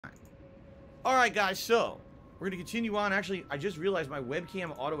Alright, guys, so we're going to continue on. Actually, I just realized my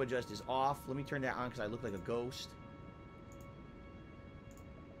webcam auto-adjust is off. Let me turn that on because I look like a ghost.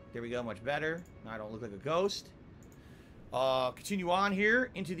 There we go, much better. Now I don't look like a ghost. Continue on here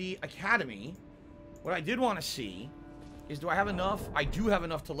into the academy. What I did want to see is, do I have enough? I do have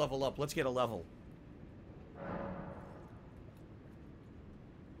enough to level up. Let's get a level.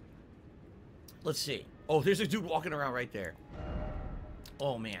 Let's see. Oh, there's a dude walking around right there.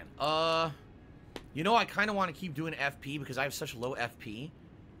 Oh, man. You know, I kind of want to keep doing FP because I have such low FP.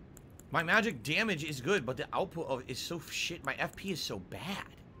 My magic damage is good, but the output of it is so shit. My FP is so bad,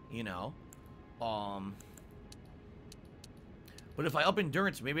 you know? But if I up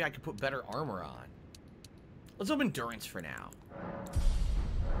endurance, maybe I could put better armor on. Let's up endurance for now.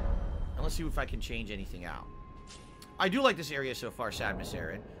 And let's see if I can change anything out. I do like this area so far, Sadmus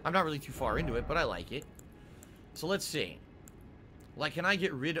Aaron. I'm not really too far into it, but I like it. So let's see. Like, can I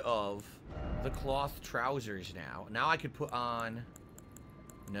get rid of the cloth trousers now? Now I could put on...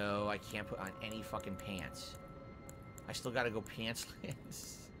 No, I can't put on any fucking pants. I still gotta go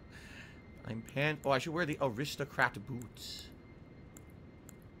pantsless. Oh, I should wear the aristocrat boots.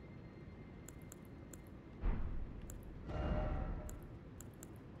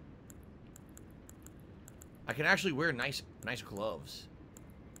 I can actually wear nice gloves.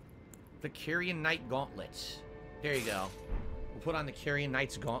 The Carrion Knight gauntlets. There you go. We'll put on the Carrion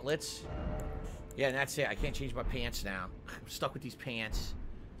Knight's gauntlets. Yeah, and that's it. I can't change my pants now. I'm stuck with these pants.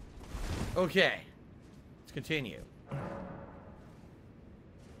 Okay. Let's continue.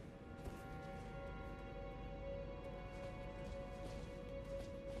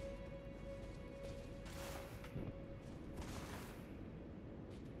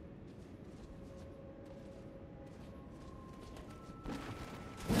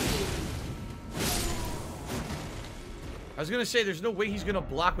 I was gonna say, there's no way he's gonna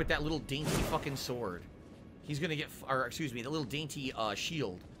block with that little dainty fucking sword. He's gonna get, or excuse me, the little dainty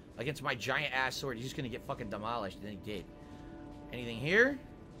shield against my giant ass sword. He's just gonna get fucking demolished, and then he did. Anything here?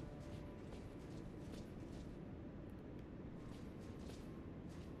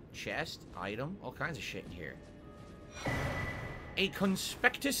 Chest, item, all kinds of shit in here. A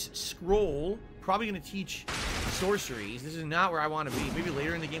conspectus scroll, probably gonna teach sorceries. This is not where I want to be. Maybe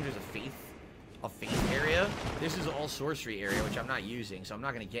later in the game there's a faith area. This is all sorcery area, which I'm not using, so I'm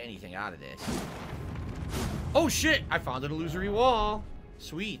not going to get anything out of this. Oh, shit! I found an illusory wall.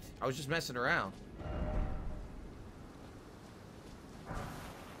 Sweet. I was just messing around.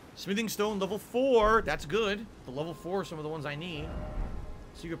 Smithing stone, level 4. That's good. The level 4 are some of the ones I need.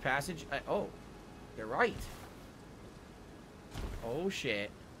 Secret passage. Oh, they're right. Oh,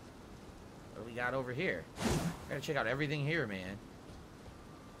 shit. What do we got over here? Gotta check out everything here, man.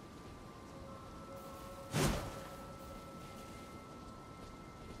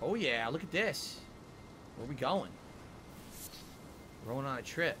 Oh yeah, look at this. Where are we going? We're going on a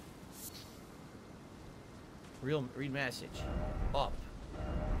trip. Read message. Up.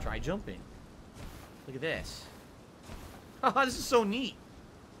 Try jumping. Look at this. Haha, this is so neat.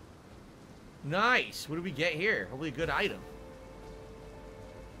 Nice. What do we get here? Hopefully a good item.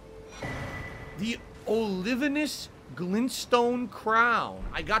 The Olivinous Glintstone Crown.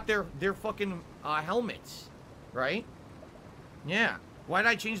 I got their fucking helmets. Right? Yeah. Why did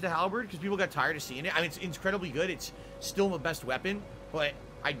I change the halberd? Because people got tired of seeing it. I mean, it's incredibly good. It's still the best weapon, but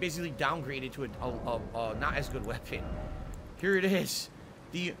I basically downgraded to a not as good weapon. Here it is.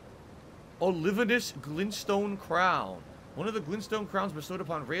 The Olivinous Glintstone Crown. One of the Glintstone Crowns bestowed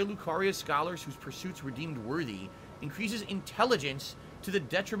upon Rhea Lucaria scholars whose pursuits were deemed worthy. Increases intelligence to the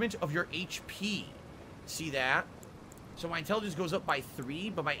detriment of your HP. See that? So my intelligence goes up by 3,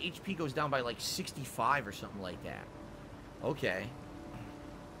 but my HP goes down by like 65 or something like that. Okay.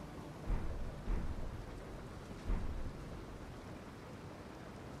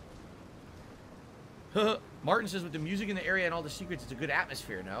 Martin says, with the music in the area and all the secrets, it's a good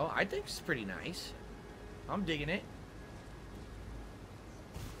atmosphere, no? I think it's pretty nice. I'm digging it.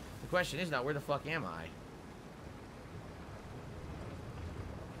 The question is now, where the fuck am I?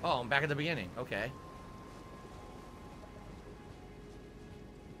 Oh, I'm back at the beginning. Okay.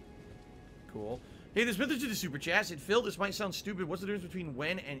 Cool. Hey, the Smithers did the super chat. Said, Phil, this might sound stupid. What's the difference between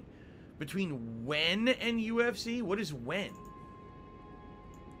when and UFC? What is when?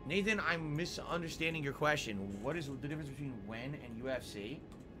 Nathan, I'm misunderstanding your question. What is the difference between when and UFC?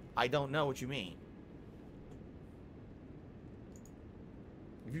 I don't know what you mean.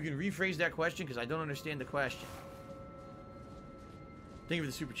 If you can rephrase that question, because I don't understand the question. Thank you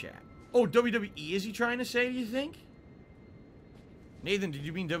for the super chat. Oh, WWE is he trying to say, do you think? Nathan, did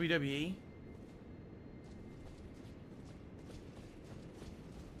you mean WWE?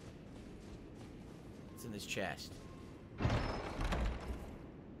 What's in this chest?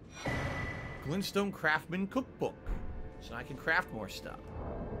 Glintstone Craftsman Cookbook. So I can craft more stuff.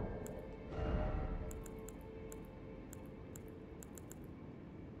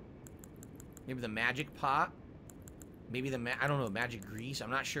 Maybe the magic pot. Maybe the I don't know, magic grease.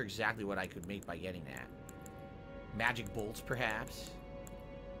 I'm not sure exactly what I could make by getting that. Magic bolts, perhaps.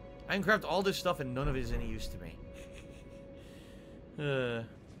 I can craft all this stuff and none of it is any use to me.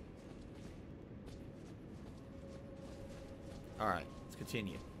 Alright, let's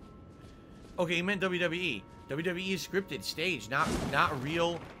continue. Okay, you meant WWE. WWE is scripted, staged, not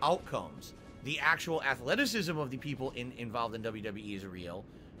real outcomes. The actual athleticism of the people involved in WWE is real,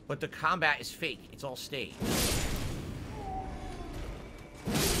 but the combat is fake. It's all staged.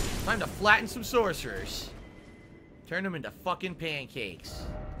 Time to flatten some sorcerers. Turn them into fucking pancakes.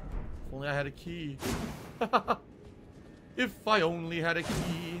 If only I had a key. If I only had a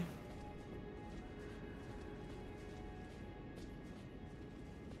key.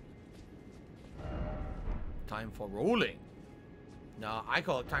 Time for rolling. No, I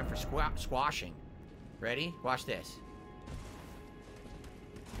call it time for squashing. Ready? Watch this.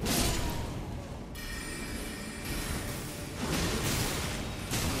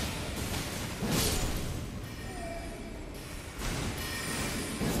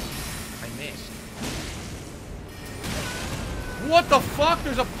 I missed. What the fuck?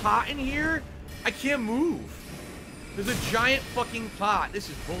 There's a pot in here? I can't move. There's a giant fucking pot. This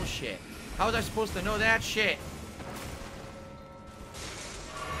is bullshit. How was I supposed to know that shit?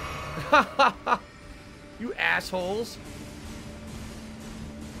 You assholes.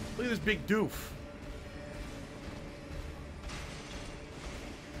 Look at this big doof.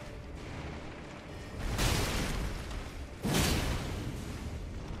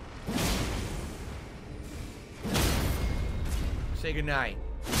 Say goodnight.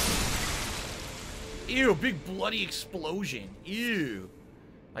 Ew, big bloody explosion. Ew.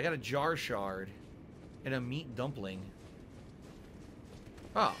 I got a jar shard and a meat dumpling.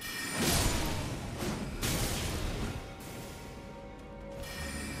 Oh.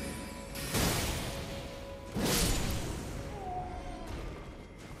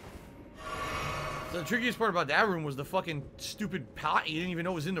 So the trickiest part about that room was the fucking stupid pot you didn't even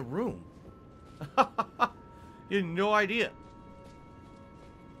know was in the room. You had no idea.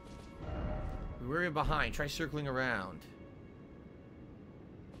 We're behind. Try circling around.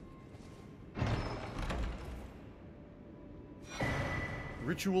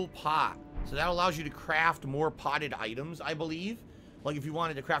 Ritual pot. So that allows you to craft more potted items, I believe. Like if you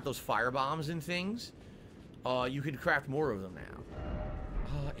wanted to craft those fire bombs and things, you could craft more of them now.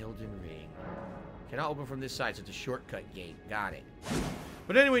 Elden Ring. Cannot open from this side, so it's a shortcut gate. Got it.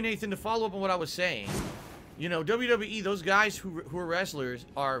 But anyway, Nathan, to follow up on what I was saying, you know, WWE, those guys who are wrestlers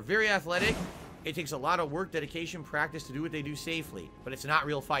are very athletic. It takes a lot of work, dedication, practice to do what they do safely. But it's not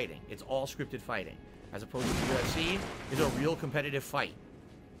real fighting. It's all scripted fighting. As opposed to UFC, is a real competitive fight.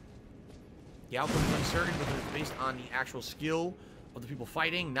 The outcome is uncertain because it's based on the actual skill of the people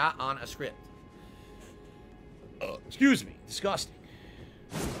fighting, not on a script. Excuse me. Disgusting.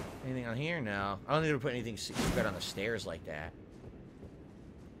 Anything on here? No. I don't think we'll put anything secret on the stairs like that.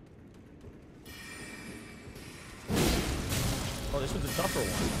 Oh, this one's a tougher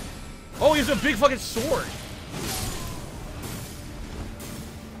one. Oh, he has a big fucking sword.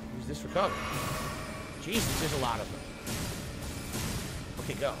 Use this for cover. Jesus, there's a lot of them.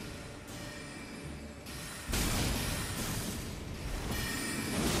 Okay, go.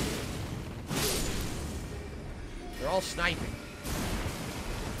 They're all sniping.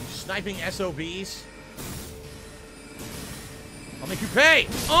 You sniping SOBs. I'll make you pay!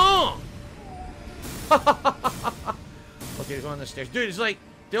 Oh! Okay, they're going on the stairs. Dude, it's like,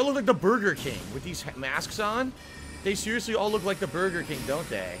 they all look like the Burger King with these masks on. They seriously all look like the Burger King, don't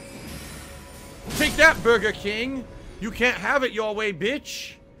they? Take that, Burger King! You can't have it your way,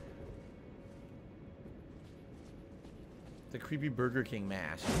 bitch! The creepy Burger King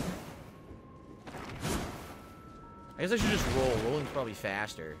mask. I guess I should just roll. Rolling's probably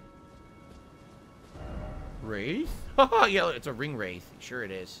faster. Wraith? Haha, yeah, it's a ring wraith. Sure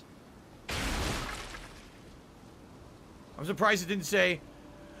it is. I'm surprised it didn't say,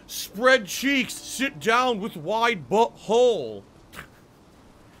 spread cheeks, sit down with wide butthole.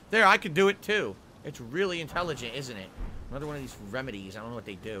 There, I could do it too. It's really intelligent, isn't it? Another one of these remedies. I don't know what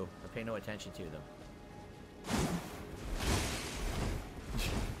they do. I pay no attention to them.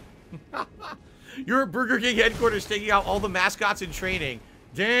 You're at Burger King headquarters taking out all the mascots in training.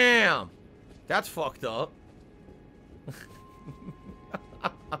 Damn. That's fucked up.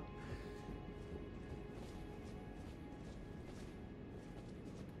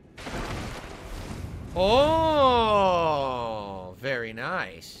 Oh, very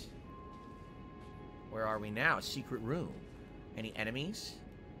nice. Where are we now? Secret room. Any enemies?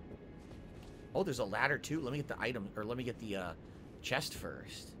 Oh, there's a ladder too. Let me get the item, or let me get the chest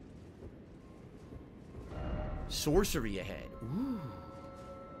first. Sorcery ahead. Ooh.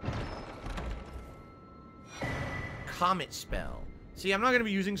 Comet spell. See, I'm not going to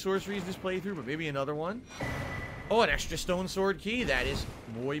be using sorceries this playthrough, but maybe another one. Oh, an extra stone sword key. That is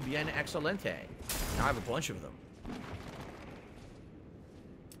muy bien excelente. Now I have a bunch of them.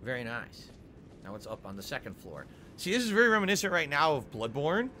 Very nice. Now it's up on the second floor. See, this is very reminiscent right now of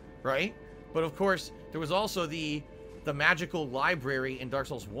Bloodborne, right? But of course, there was also the magical library in Dark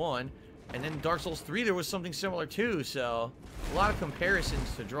Souls 1, and then Dark Souls 3 there was something similar too, so a lot of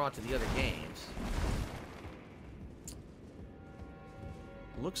comparisons to draw to the other games.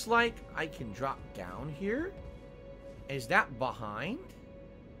 Looks like I can drop down here. Is that behind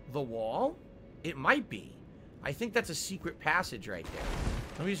the wall? It might be. I think that's a secret passage right there.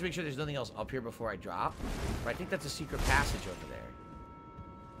 Let me just make sure there's nothing else up here before I drop. But I think that's a secret passage over there.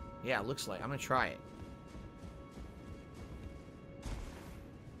 Yeah, it looks like. I'm going to try it.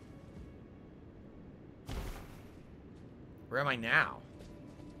 Where am I now?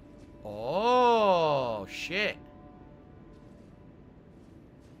 Oh, shit.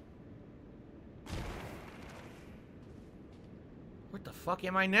 What the fuck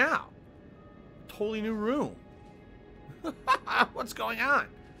am I now? Totally new room. What's going on?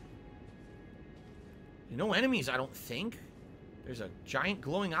 No enemies, I don't think. There's a giant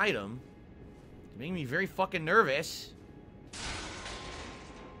glowing item. It's making me very fucking nervous.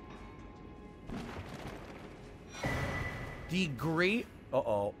 The great...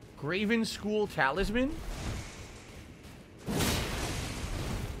 Uh-oh. Graven School Talisman?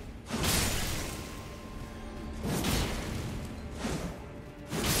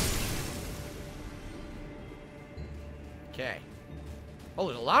 Okay. Oh,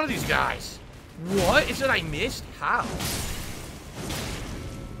 there's a lot of these guys. What? It said I missed? How?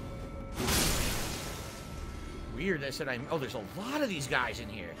 Weird. I said I... Oh, there's a lot of these guys in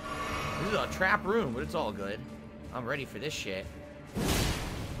here. This is a trap room, but it's all good. I'm ready for this shit.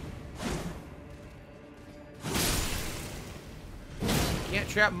 Can't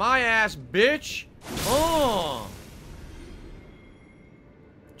trap my ass, bitch! Oh!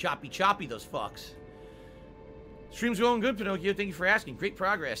 Choppy choppy, those fucks. Stream's going good, Pinocchio. Thank you for asking. Great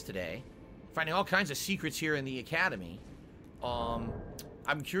progress today. Finding all kinds of secrets here in the academy. I'm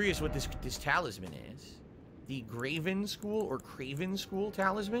curious what this talisman is. The Graven School or Craven School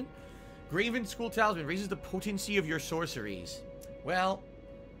Talisman? Graven School Talisman raises the potency of your sorceries. Well,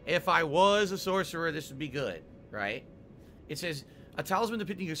 if I was a sorcerer, this would be good, right? It says, a talisman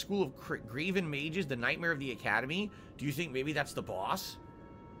depicting a school of Graven mages, the nightmare of the academy. Do you think maybe that's the boss?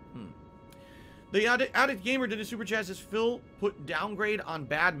 The Addict Gamer did a super chat, says, Phil put downgrade on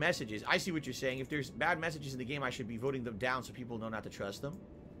bad messages. I see what you're saying. If there's bad messages in the game, I should be voting them down so people know not to trust them.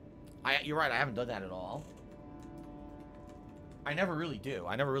 You're right, I haven't done that at all. I never really do.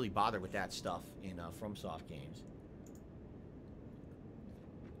 I never really bother with that stuff in FromSoft games.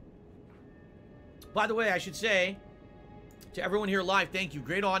 By the way, I should say to everyone here live, thank you.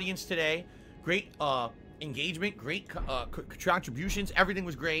 Great audience today. Great engagement. Great contributions. Everything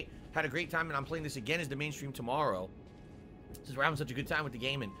was great. Had a great time, and I'm playing this again as the main stream tomorrow. Since we're having such a good time with the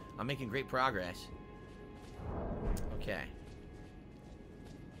game, and I'm making great progress. Okay.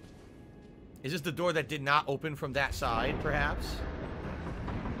 Is this the door that did not open from that side, perhaps?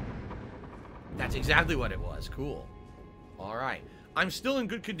 That's exactly what it was. Cool. All right. I'm still in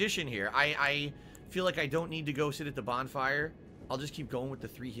good condition here. I feel like I don't need to go sit at the bonfire. I'll just keep going with the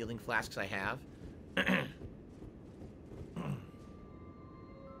 3 healing flasks I have.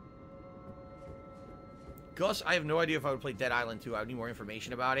 Gus, I have no idea if I would play Dead Island 2. I would need more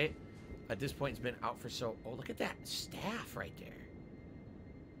information about it. At this point, it's been out for so... Oh, look at that staff right there.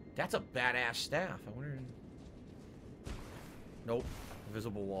 That's a badass staff. I wonder... Nope.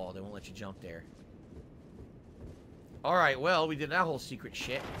 Invisible wall. They won't let you jump there. Alright, well, we did that whole secret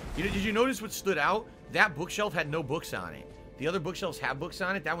shit. Did you notice what stood out? That bookshelf had no books on it. The other bookshelves have books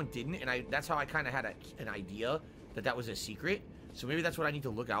on it. That one didn't, and that's how I kind of had an idea that was a secret. So maybe that's what I need to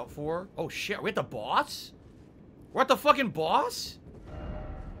look out for. Oh, shit. Are we at the boss? We're at the fucking boss?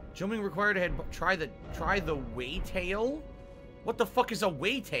 Jumping required to try the way tail? What the fuck is a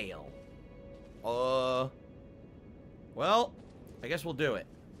way tail? Well, I guess we'll do it.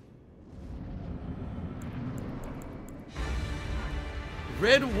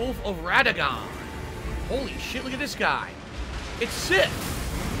 Red Wolf of Radagon. Holy shit, look at this guy. It's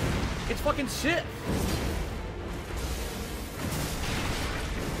Sith. It's fucking Sith.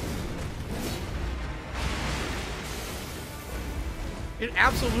 It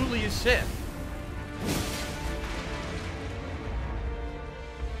absolutely is Sith.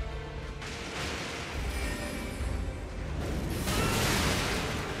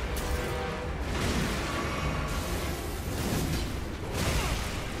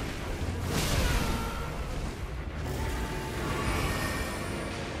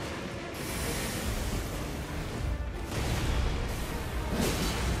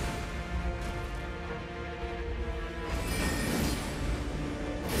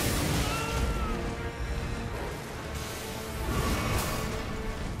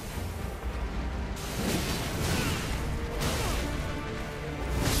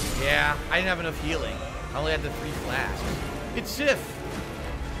 Yeah, I didn't have enough healing. I only had the 3 flasks. It's Sif.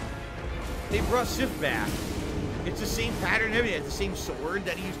 They brought Sif back. It's the same pattern and everything. It's the same sword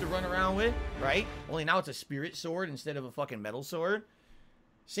that he used to run around with, right? Only now it's a spirit sword instead of a fucking metal sword.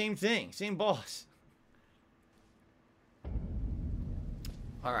 Same thing. Same boss.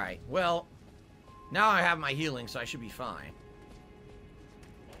 Alright, well, now I have my healing, so I should be fine.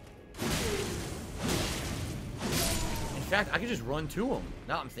 In fact, I could just run to him.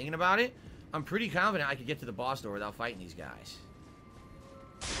 Now that I'm thinking about it, I'm pretty confident I could get to the boss door without fighting these guys.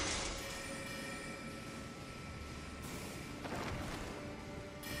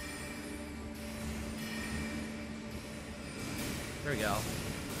 There we go.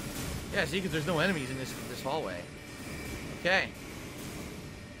 Yeah, see, because there's no enemies in this hallway. Okay.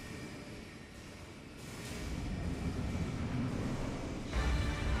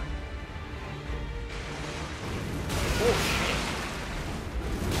 Oh, shit.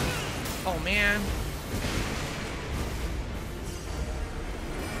 Oh, man.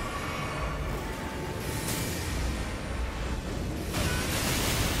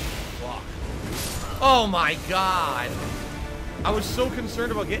 Fuck. Oh, my God. I was so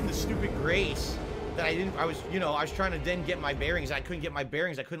concerned about getting the stupid grace that I was trying to then get my bearings. I couldn't get my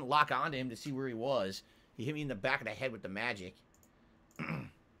bearings. I couldn't lock onto him to see where he was. He hit me in the back of the head with the magic.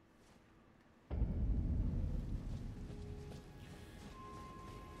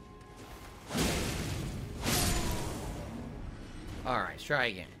 Alright, let's try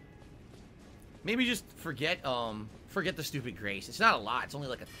again. Maybe just forget the stupid grace. It's not a lot. It's only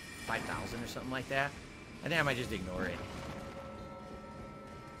like a 5,000 or something like that. I think I might just ignore it.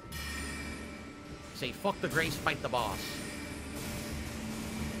 Say, fuck the grace, fight the boss.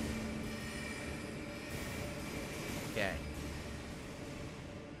 Okay.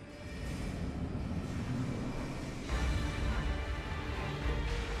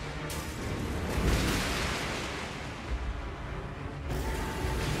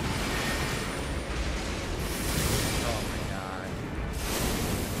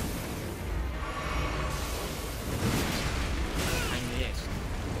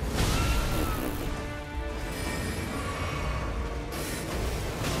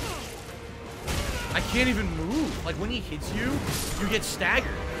 Can't even move. Like, when he hits you, you get staggered.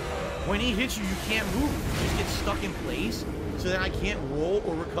 When he hits you, you can't move. You just get stuck in place, so then I can't roll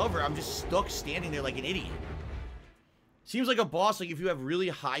or recover. I'm just stuck standing there like an idiot. Seems like a boss, like, if you have really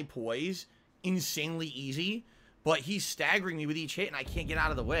high poise, insanely easy, but he's staggering me with each hit, and I can't get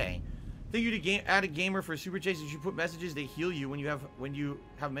out of the way. Thank you to add a gamer for super chase. If you put messages, they heal you. When you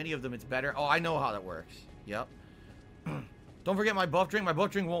have many of them, it's better. Oh, I know how that works. Yep. Don't forget my buff drink. My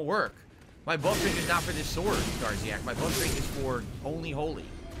buff drink won't work. My buff drink is not for this sword, Garziak. My buff drink is for only holy.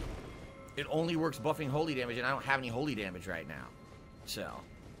 It only works buffing holy damage, and I don't have any holy damage right now. So.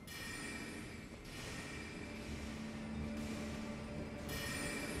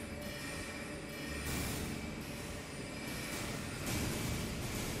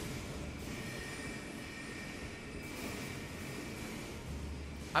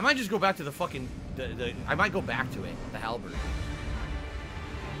 I might just go back to the fucking... I might go back to it, the halberd.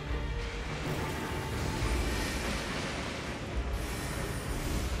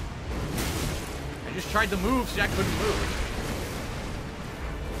 I just tried to move, so I couldn't move.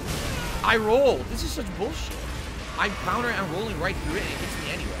 I rolled. This is such bullshit. I counter and I'm rolling right through it, and it hits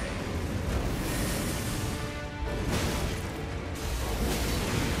me anyway.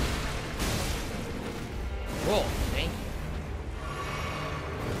 Roll. Thank you.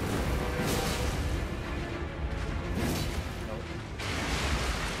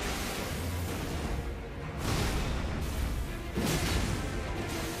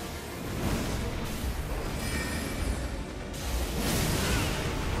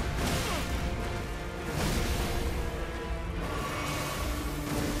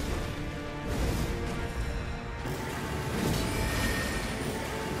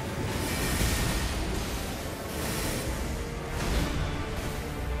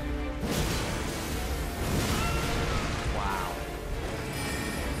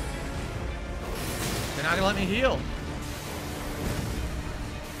 not gonna let me heal.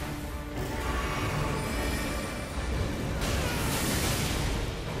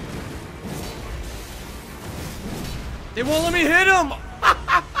 They won't let me hit him!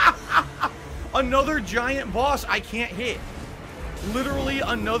 Another giant boss I can't hit. Literally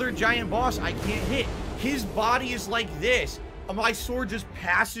another giant boss I can't hit. His body is like this. My sword just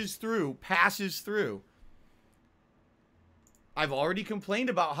passes through. I've already complained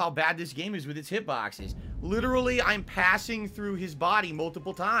about how bad this game is with its hitboxes. Literally, I'm passing through his body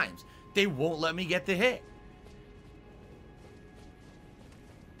multiple times. They won't let me get the hit.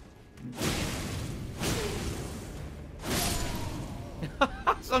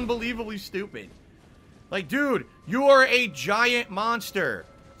 It's unbelievably stupid. Like, dude, you are a giant monster.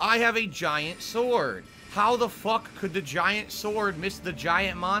 I have a giant sword. How the fuck could the giant sword miss the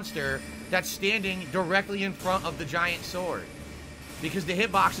giant monster that's standing directly in front of the giant sword? Because the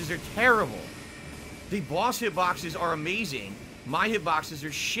hitboxes are terrible. The boss hitboxes are amazing. My hitboxes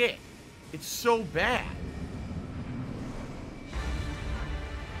are shit. It's so bad.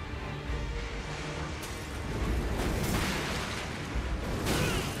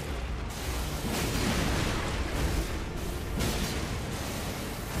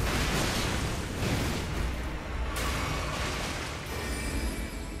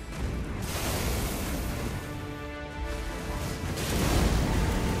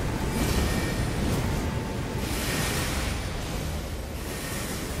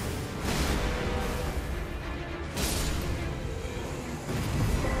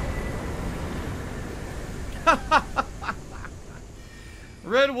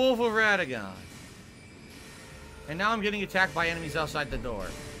 Red Wolf of Radagon. And now I'm getting attacked by enemies outside the door.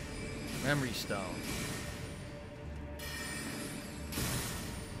 Memory Stone.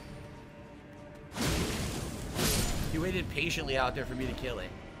 He waited patiently out there for me to kill it.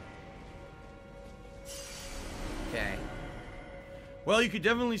 Okay. Well, you could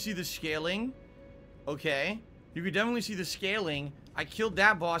definitely see the scaling. Okay. You could definitely see the scaling. I killed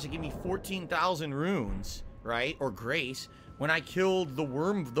that boss. It gave me 14,000 runes, right? Or grace. When I killed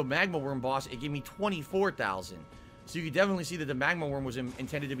the magma worm boss, it gave me 24,000. So you could definitely see that the magma worm was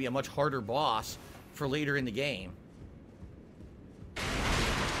intended to be a much harder boss for later in the game.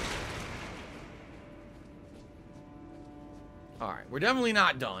 Alright, we're definitely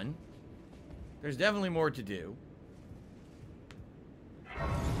not done. There's definitely more to do.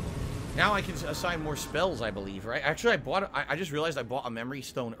 Now I can assign more spells, I believe, right? Actually, I just realized I bought a memory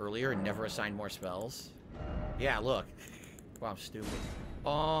stone earlier and never assigned more spells. Yeah, look. Wow, I'm stupid.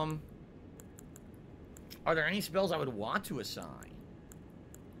 Are there any spells I would want to assign?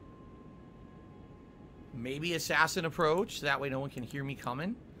 Maybe Assassin Approach, so that way no one can hear me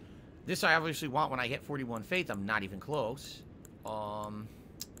coming. This I obviously want when I hit 41 Faith. I'm not even close.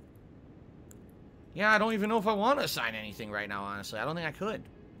 Yeah, I don't even know if I want to assign anything right now, honestly. I don't think I could.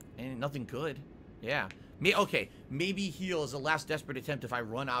 And nothing good. Yeah. Okay, maybe heal is the last desperate attempt if I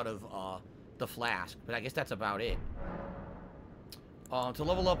run out of the flask. But I guess that's about it. To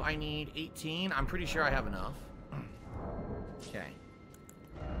level up, I need 18. I'm pretty sure I have enough. Okay.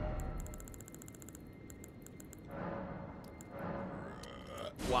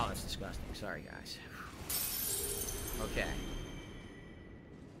 Wow, that's disgusting. Sorry, guys. Okay.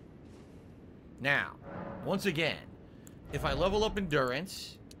 Now, once again, if I level up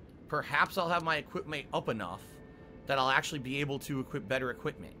endurance, perhaps I'll have my equipment up enough that I'll actually be able to equip better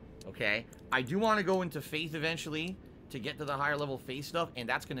equipment. Okay? I do want to go into faith eventually to get to the higher level faith stuff, and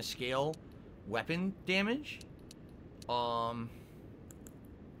that's going to scale weapon damage.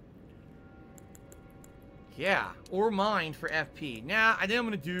 Yeah, or mind for FP. Nah, I think I'm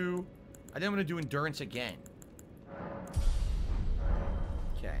gonna do endurance again.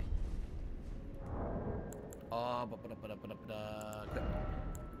 Okay.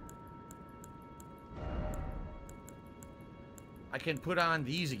 I can put on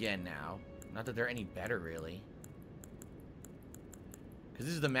these again now. Not that they're any better, really. Because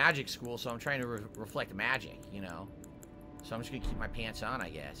this is the magic school, so I'm trying to reflect magic, you know. So I'm just gonna keep my pants on, I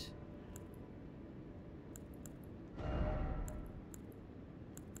guess.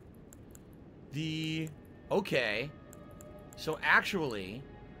 Okay. So actually,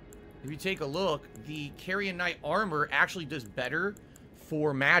 if you take a look, the Carrion Knight armor actually does better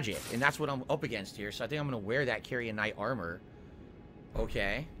for magic. And that's what I'm up against here. So I think I'm going to wear that Carrion Knight armor.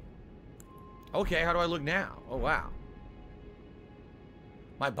 Okay. Okay, how do I look now? Oh, wow.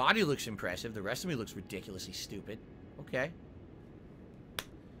 My body looks impressive. The rest of me looks ridiculously stupid. Okay.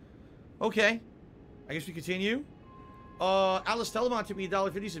 Okay. I guess we continue. Alice Telemont took me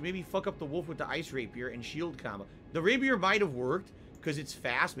 $1.50, said maybe fuck up the wolf with the ice rapier and shield combo. The rapier might have worked. because it's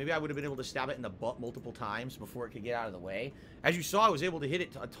fast. Maybe I would have been able to stab it in the butt multiple times before it could get out of the way. As you saw, I was able to hit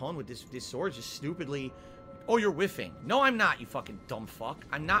it a ton with this sword, just stupidly. Oh, you're whiffing. No, I'm not, you fucking dumb fuck.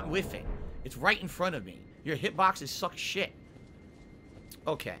 I'm not whiffing. It's right in front of me. Your hitboxes suck shit.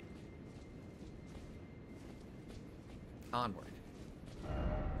 Okay. Onward.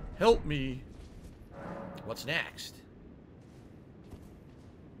 Help me. What's next?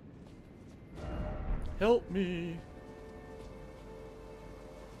 Help me.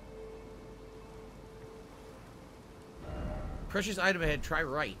 Precious item ahead. Try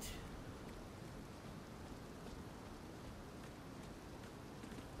right.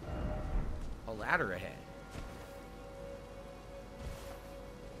 A ladder ahead.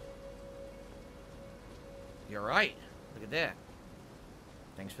 You're right. Look at that.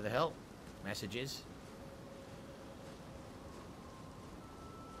 Thanks for the help. Messages.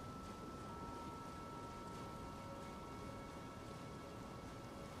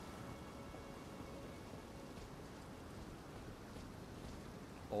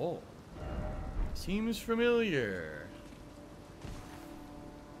 Oh. Seems familiar.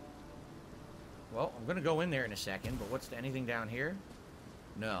 Well, I'm gonna go in there in a second, but what's anything down here?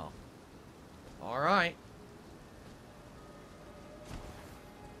 No. Alright.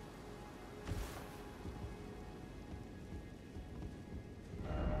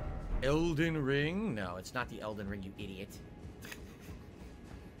 Elden Ring? No, it's not the Elden Ring, you idiot.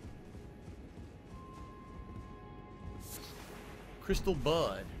 Crystal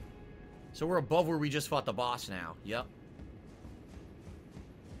Bud. So we're above where we just fought the boss now. Yep.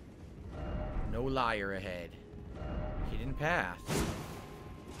 No liar ahead. Hidden path.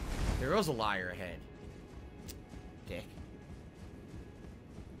 There was a liar ahead. Dick.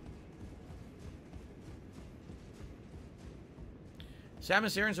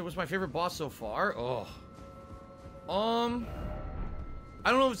 Samus Aran said, what's my favorite boss so far? Oh. I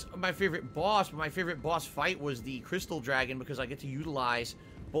don't know if it's my favorite boss, but my favorite boss fight was the Crystal Dragon because I get to utilize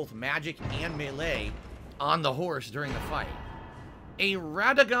both magic and melee on the horse during the fight. A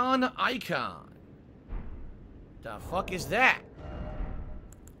Radagon icon. The fuck is that?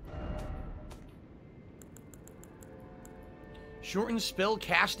 Shortened spell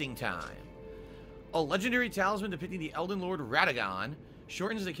casting time. A legendary talisman depicting the Elden Lord Radagon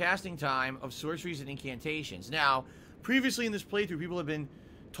shortens the casting time of sorceries and incantations. Now, previously in this playthrough, people have been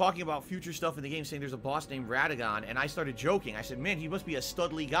talking about future stuff in the game, saying there's a boss named Radagon, and I started joking. I said, man, he must be a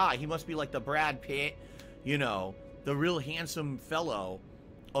studly guy. He must be like the Brad Pitt, you know, the real handsome fellow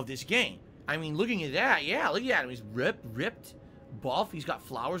of this game. I mean, looking at that, yeah, look at him. He's ripped, buff. He's got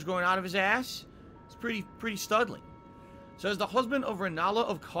flowers growing out of his ass. It's pretty studly. So as the husband of Renala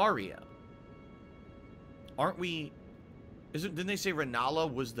of Caria, aren't we... Didn't they say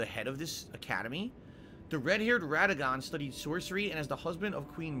Renala was the head of this academy? The red-haired Radagon studied sorcery and as the husband of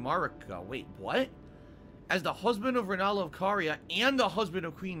Queen Marika. Wait, what? As the husband of Renala of Caria and the husband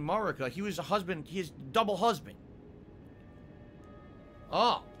of Queen Marika, he was a husband, his double husband.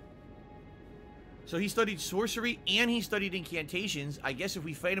 Oh. So he studied sorcery and he studied incantations. I guess if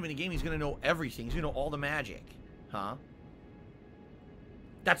we fight him in the game, he's going to know everything. He's going to know all the magic. Huh?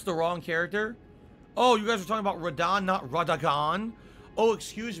 That's the wrong character? Oh, you guys are talking about Radon, not Radagon? Oh,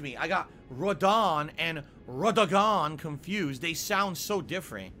 excuse me. I got Radon and Radagon confused. They sound so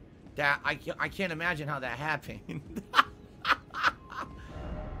different that I can't imagine how that happened.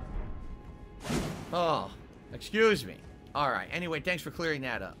 Oh, excuse me. Alright, anyway, thanks for clearing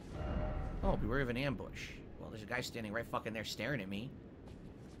that up. Oh, beware of an ambush. Well, there's a guy standing right fucking there staring at me.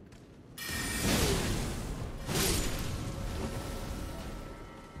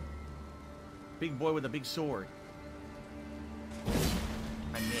 Big boy with a big sword.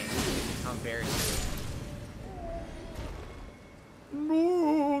 I missed. How embarrassing.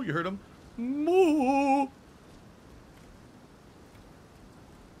 Moo! You heard him? Moo!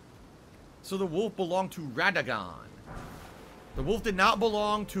 So the wolf belonged to Radagon. The wolf did not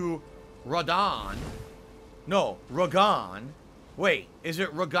belong to Radon. No, Ragon. Wait, is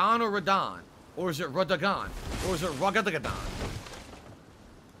it Ragon or Radon? Or is it Radagon? Or is it Ragadagadon?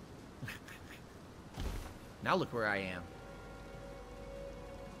 Now look where I am.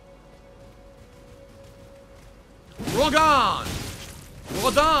 Ragon!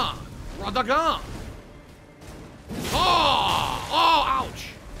 Radon! Radagon! Oh! Oh, ouch!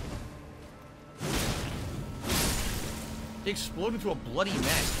 They explode into a bloody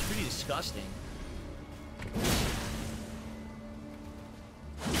mess. It's pretty disgusting.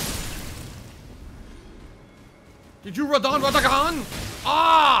 Did you Radon Radagon?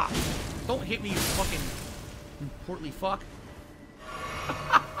 Ah! Don't hit me, you fucking... You portly fuck.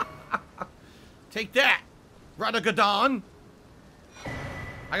 Take that, Radagadon.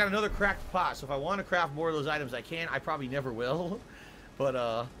 I got another cracked pot, so if I want to craft more of those items, I can. I probably never will. But,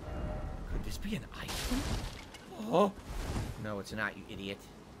 could this be an item? Oh. No, it's not, you idiot.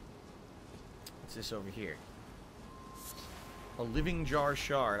 What's this over here? A living jar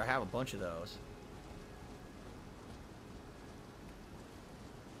shard. I have a bunch of those.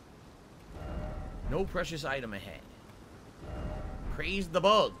 No precious item ahead. Praise the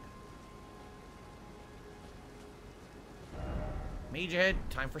bug. Mage ahead.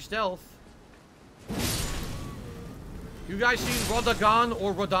 Time for stealth. You guys seen Radagon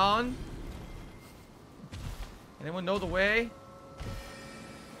or Radon? Anyone know the way?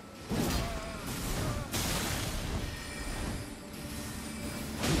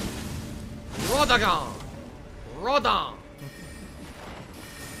 Radagon! Radon!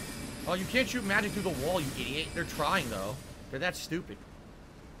 Oh, you can't shoot magic through the wall, you idiot. They're trying, though. They're that stupid.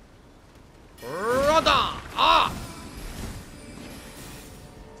 Radon! Ah!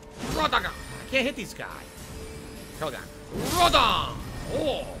 Radagon! I can't hit these guys. Radagon. Radon!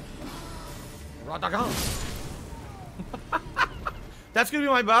 Oh! Radagon. That's gonna be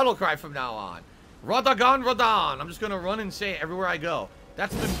my battle cry from now on. Radagon, Radon. I'm just gonna run and say it everywhere I go.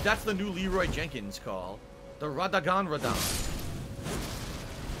 That's the new Leroy Jenkins call. The Radagon, Radon.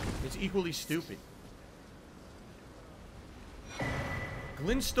 It's equally stupid.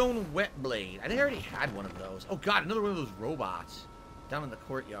 Glintstone Wet Blade. I think I already had one of those. Oh god, another one of those robots down in the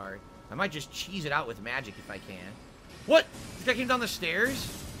courtyard. I might just cheese it out with magic if I can. What? This guy came down the stairs?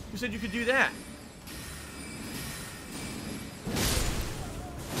 Who said you could do that?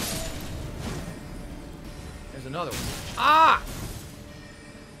 There's another one. Ah!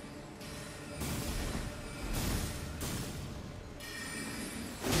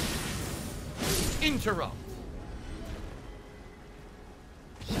 Interrupt.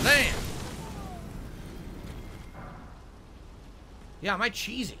 Slam. Yeah, I might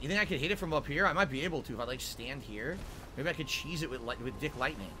cheese it. You think I could hit it from up here? I might be able to if I like stand here. Maybe I could cheese it with Dick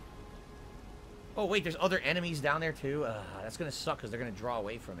Lightning. Oh wait, there's other enemies down there too. That's gonna suck because they're gonna draw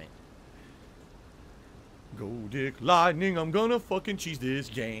away from it. Go Dick Lightning, I'm gonna fucking cheese this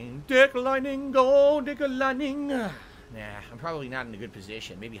game. Dick Lightning, go Dick Lightning. Nah, I'm probably not in a good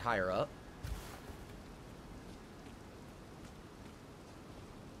position. Maybe higher up.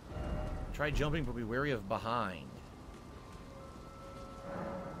 Try jumping, but be wary of behind.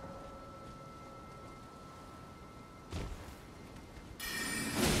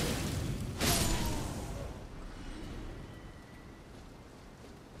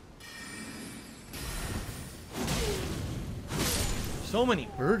 So many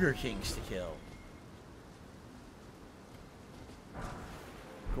Burger Kings to kill.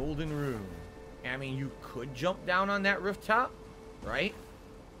 Golden Room. I mean, you could jump down on that rooftop, right?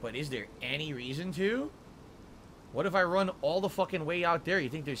 But is there any reason to? What if I run all the fucking way out there? You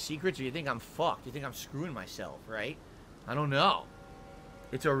think there's secrets, or you think I'm fucked? You think I'm screwing myself, right? I don't know.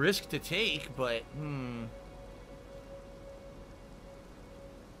 It's a risk to take, but,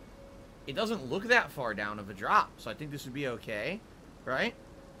 it doesn't look that far down of a drop, so I think this would be okay, right?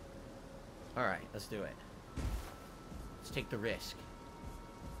 Alright, let's do it. Let's take the risk.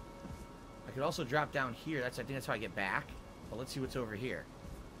 I could also drop down here. I think that's how I get back. But let's see what's over here.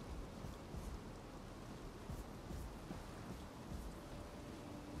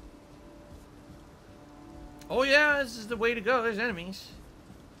 Oh yeah, this is the way to go. There's enemies.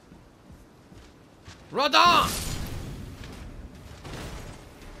 Radon!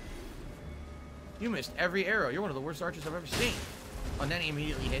 You missed every arrow. You're one of the worst archers I've ever seen. Oh, and then he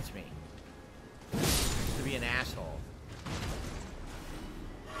immediately hits me. To be an asshole.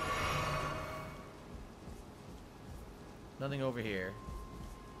 Nothing over here.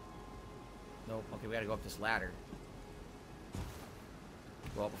 Nope. Okay, we gotta go up this ladder.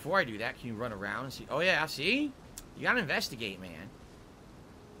 Well, before I do that, can you run around and see? Oh, yeah, see? You gotta investigate, man.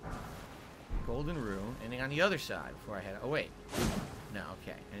 Golden Rune. Anything on the other side before I head... Oh, wait. No,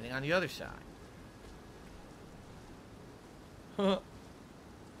 okay. Anything on the other side? Huh.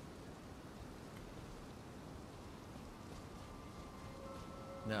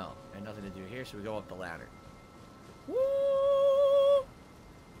 No. And nothing to do here, so we go up the ladder. Woo!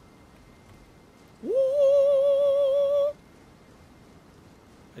 Woo!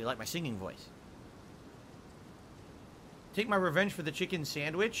 Oh, you like my singing voice? Take my revenge for the chicken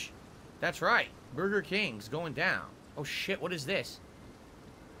sandwich? That's right. Burger King's going down. Oh shit, what is this?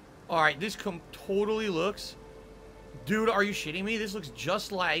 Alright, this totally looks... Dude, are you shitting me? This looks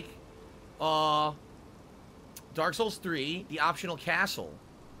just like... Dark Souls 3, the optional castle.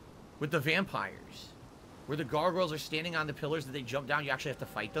 With the vampires. Where the gargoyles are standing on the pillars that they jump down, you actually have to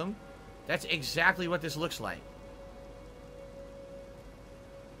fight them. That's exactly what this looks like.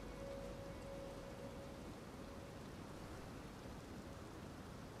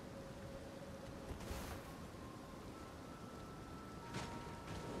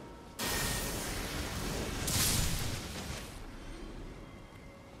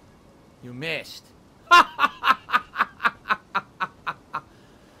 You missed.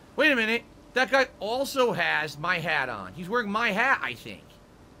 Wait a minute. That guy also has my hat on. He's wearing my hat, I think.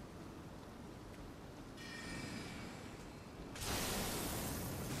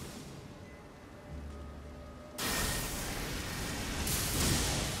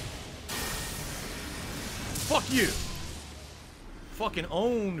 Fuck you. Fucking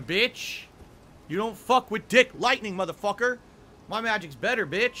owned, bitch. You don't fuck with Dick Lightning, motherfucker. My magic's better,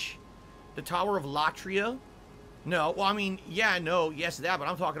 bitch. The Tower of Latria? No, well, I mean, yeah, no, yes, that, but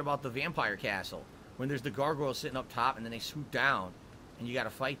I'm talking about the vampire castle. When there's the gargoyles sitting up top, and then they swoop down, and you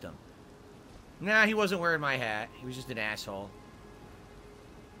gotta fight them. Nah, he wasn't wearing my hat. He was just an asshole.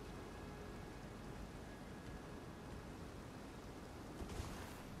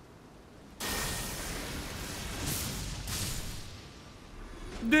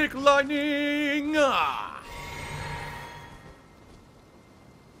 Dick Lightning! Ah!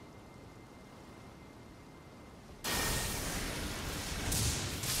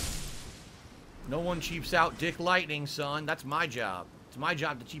 No one cheaps out Dick Lightning, son. That's my job. It's my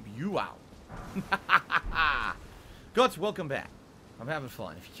job to cheap you out. Guts, welcome back. I'm having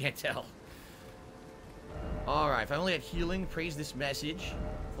fun, if you can't tell. Alright, if I only had healing, praise this message.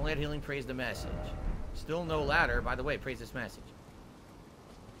 If only had healing, praise the message. Still no ladder. By the way, praise this message.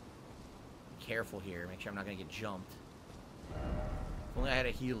 Be careful here. Make sure I'm not going to get jumped. If only I had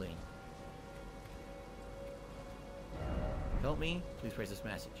a healing. Help me. Please praise this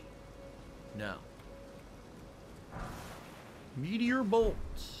message. No. Meteor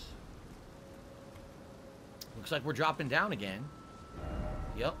bolts. Looks like we're dropping down again.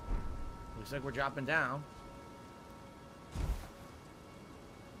 Yep. Looks like we're dropping down.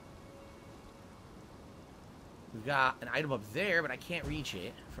 We've got an item up there, but I can't reach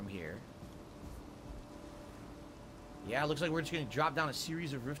it from here. Yeah, it looks like we're just going to drop down a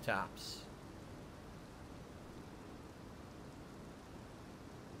series of rooftops.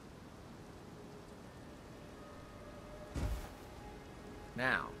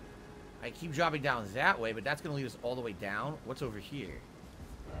 Now, I keep dropping down that way, but that's going to lead us all the way down. What's over here?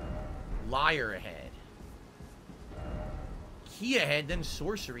 Liar ahead. Key ahead, then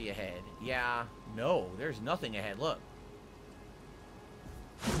sorcery ahead. Yeah, no, there's nothing ahead. Look.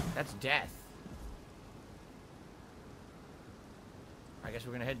 That's death. I guess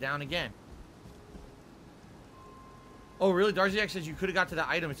we're going to head down again. Oh, really? Darziak says you could have got to that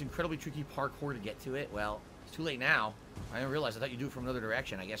item. It's incredibly tricky parkour to get to it. Well, it's too late now. I didn't realize. I thought you'd do it from another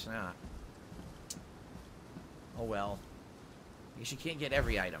direction. I guess not. Oh, well. I guess you can't get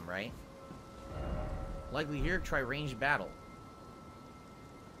every item, right? Likely here, try ranged battle.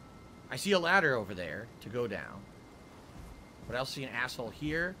 I see a ladder over there to go down. But I also see an asshole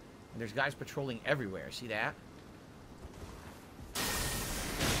here. And there's guys patrolling everywhere. See that?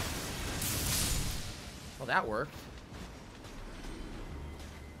 Well, that worked.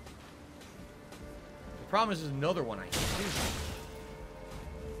 The problem is there's another one I hit.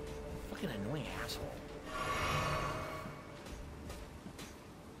 Fucking annoying asshole.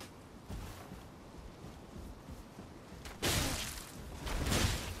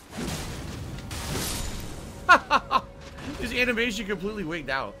 His animation completely wigged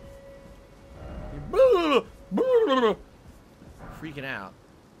out. Freaking out.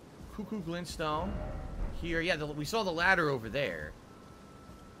 Cuckoo glintstone. Here, yeah, we saw the ladder over there.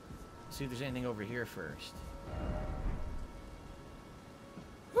 Let's see if there's anything over here first.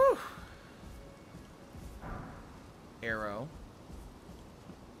 Whew. Arrow.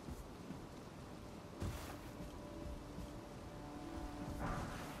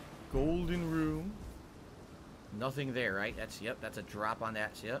 Golden room. Nothing there, right? That's, yep, that's a drop on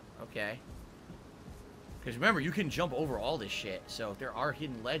that. Yep, okay. Because remember, you can jump over all this shit. So if there are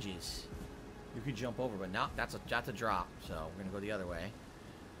hidden ledges, you could jump over. But not, that's a drop. So we're going to go the other way.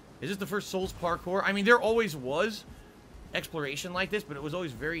 Is this the first Souls parkour? I mean, there always was exploration like this, but it was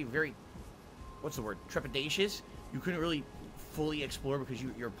always very, very, what's the word? Trepidatious. You couldn't really fully explore because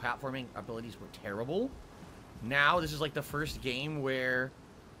your platforming abilities were terrible. Now, this is like the first game where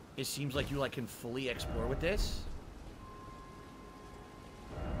it seems like you like can fully explore with this.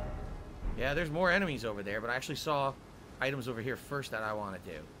 Yeah, there's more enemies over there, but I actually saw items over here first that I want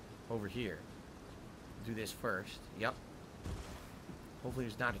to do. Over here. Do this first. Yep. Hopefully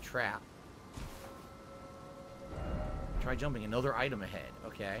there's not a trap. Try jumping. Another item ahead.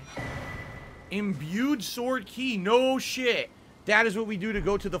 Okay. Imbued sword key. No shit. That is what we do to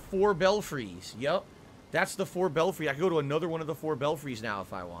go to the 4 belfries. Yep. That's the 4 belfries. I can go to another one of the 4 belfries now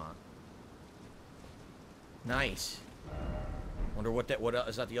if I want. Nice. Wonder what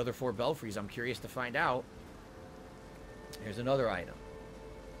is that the other 4 belfries? I'm curious to find out. Here's another item.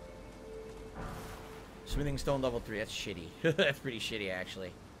 Smithing stone level 3. That's shitty. That's pretty shitty,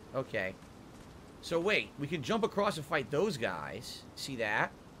 actually. Okay. So, wait. We can jump across and fight those guys. See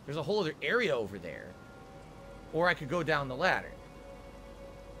that? There's a whole other area over there. Or I could go down the ladder.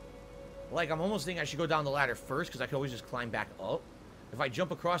 Like, I'm almost thinking I should go down the ladder first, because I can always just climb back up. If I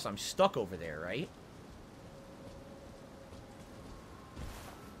jump across, I'm stuck over there, right?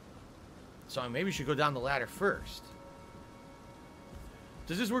 So I maybe should go down the ladder first.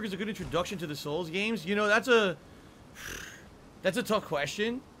 Does this work as a good introduction to the Souls games? You know, that's a tough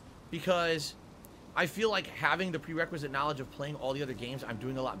question, because I feel like having the prerequisite knowledge of playing all the other games, I'm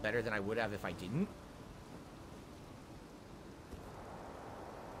doing a lot better than I would have if I didn't.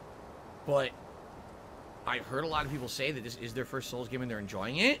 But I've heard a lot of people say that this is their first Souls game and they're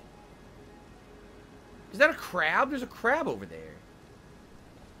enjoying it. Is that a crab? There's a crab over there.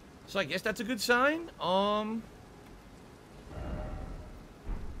 So I guess that's a good sign. Look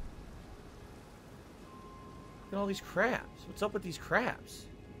at all these crabs. What's up with these crabs?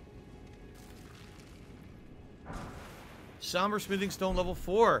 Somber smithing stone level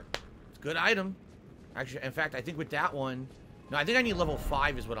 4. It's a good item. Actually, in fact, I think with that one... No, I think I need level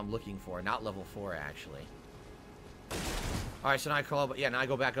 5 is what I'm looking for, not level 4, actually. Alright, so now I call... But yeah, now I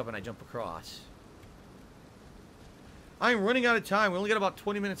go back up and I jump across. I'm running out of time. We only got about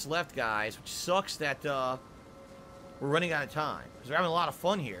 20 minutes left, guys, which sucks that we're running out of time. Because we're having a lot of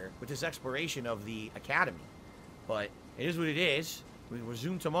fun here with this exploration of the academy. But it is what it is. We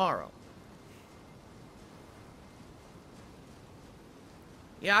resume tomorrow.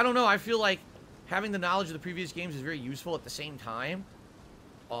 Yeah, I don't know. I feel like having the knowledge of the previous games is very useful. At the same time,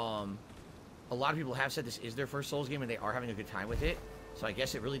 a lot of people have said this is their first Souls game and they are having a good time with it. So I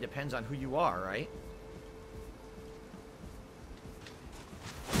guess it really depends on who you are, right?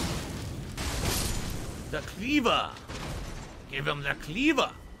 The cleaver! Give him the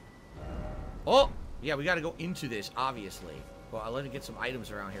cleaver! Oh! Yeah, we gotta go into this, obviously. Well, I'll let me get some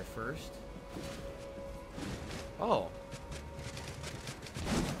items around here first. Oh.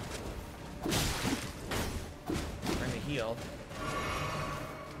 Trying to heal.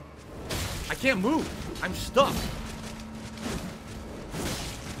 I can't move! I'm stuck!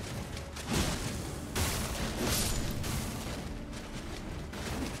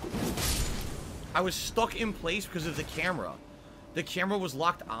 I was stuck in place because of the camera. The camera was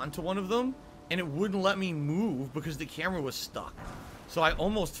locked onto one of them, and it wouldn't let me move because the camera was stuck. So I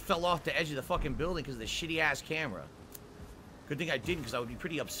almost fell off the edge of the fucking building because of the shitty-ass camera. Good thing I didn't, because I would be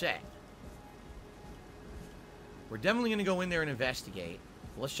pretty upset. We're definitely going to go in there and investigate.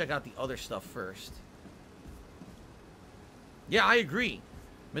 But let's check out the other stuff first. Yeah, I agree.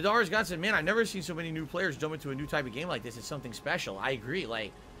 Madara's God said, man, I've never seen so many new players jump into a new type of game like this. It's something special. I agree.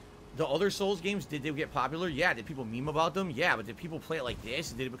 Like, the other Souls games, did they get popular? Yeah. Did people meme about them? Yeah. But did people play it like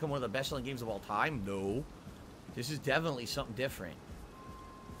this? Did it become one of the best-selling games of all time? No. This is definitely something different.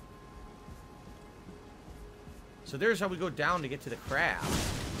 So there's how we go down to get to the crab.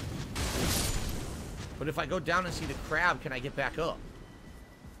 But if I go down and see the crab, can I get back up?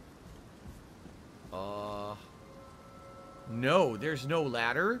 No, there's no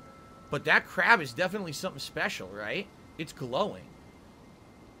ladder. But that crab is definitely something special, right? It's glowing.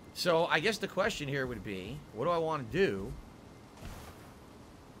 So I guess the question here would be, what do I want to do?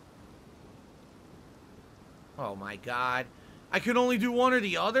 Oh my god. I can only do one or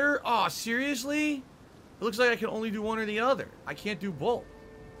the other? Oh, seriously? It looks like I can only do one or the other. I can't do both.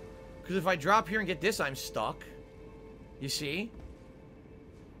 Because if I drop here and get this, I'm stuck. You see?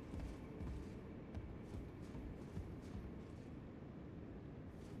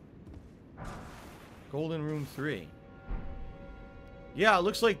 Golden Room 3. Yeah, it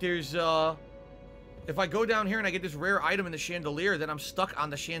looks like there's, if I go down here and I get this rare item in the chandelier, then I'm stuck on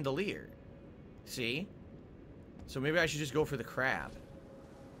the chandelier. See? So maybe I should just go for the crab.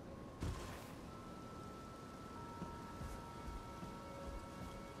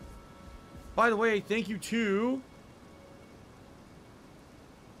 By the way, thank you to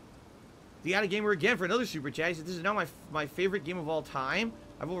the Out of Gamer again for another super chat. He said, this is now my favorite game of all time.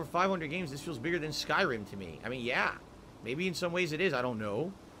 I have over 500 games. This feels bigger than Skyrim to me. I mean, yeah. Maybe in some ways it is. I don't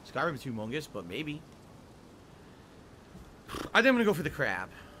know. Skyrim's humongous, but maybe. I think I'm going to go for the crab.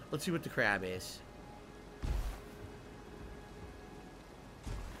 Let's see what the crab is.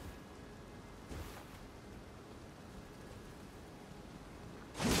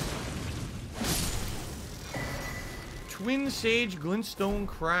 Twin Sage Glintstone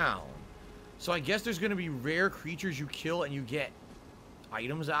Crown. So I guess there's going to be rare creatures you kill and you get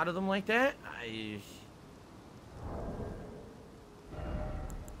items out of them like that?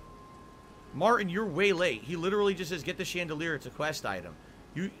 Martin, you're way late. He literally just says, get the chandelier. It's a quest item.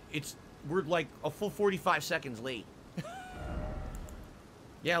 we're like a full 45 seconds late.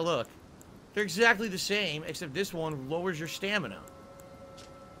 Yeah, look. They're exactly the same, except this one lowers your stamina.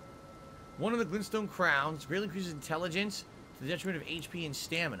 One of the glintstone crowns greatly increases intelligence to the detriment of HP and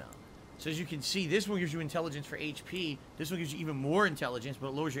stamina. So as you can see, this one gives you intelligence for HP. This one gives you even more intelligence, but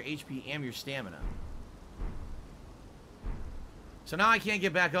it lowers your HP and your stamina. So now I can't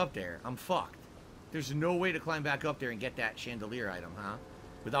get back up there. I'm fucked. There's no way to climb back up there and get that chandelier item, huh?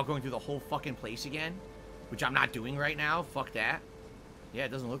 Without going through the whole fucking place again? Which I'm not doing right now. Fuck that. Yeah, it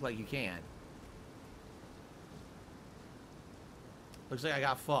doesn't look like you can. Looks like I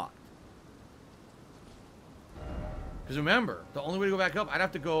got fucked. Because remember, the only way to go back up, I'd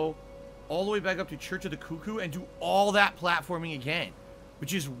have to go all the way back up to Church of the Cuckoo and do all that platforming again.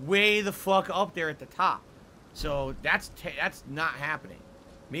 Which is way the fuck up there at the top. So that's not happening.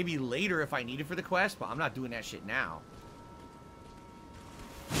 Maybe later if I need it for the quest, but I'm not doing that shit now.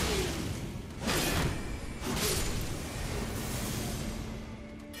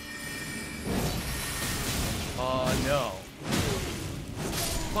 No.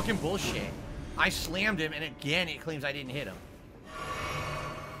 Fucking bullshit. I slammed him, and again, it claims I didn't hit him.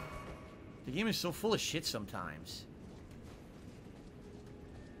 The game is so full of shit sometimes.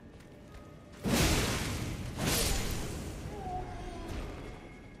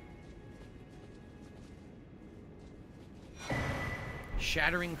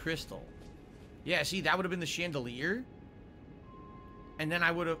 Shattering crystal. Yeah, see, that would have been the chandelier. And then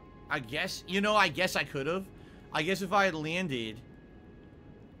I would have, I guess, you know, I guess I could have. I guess if I had landed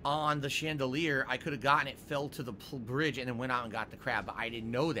on the chandelier, I could have gotten it, fell to the bridge, and then went out and got the crab. But I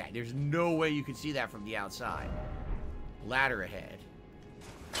didn't know that. There's no way you could see that from the outside. Ladder ahead.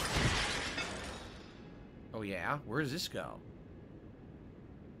 Oh, yeah? Where does this go?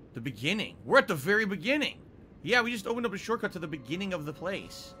 The beginning. We're at the very beginning. Yeah, we just opened up a shortcut to the beginning of the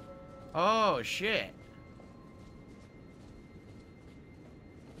place. Oh, shit.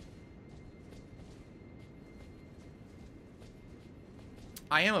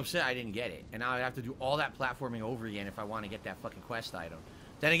 I am upset I didn't get it. And now I'd have to do all that platforming over again if I want to get that fucking quest item.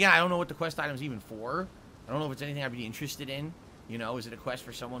 Then again, I don't know what the quest item's even for. I don't know if it's anything I'd be interested in. You know, is it a quest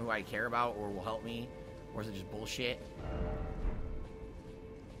for someone who I care about or will help me? Or is it just bullshit?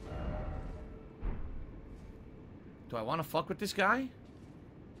 Do I want to fuck with this guy?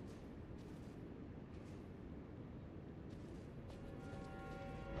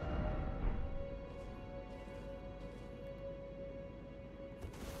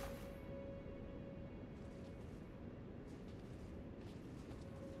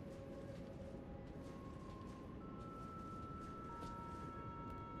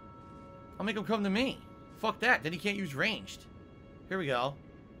 I'll make him come to me. Fuck that. Then he can't use ranged. Here we go.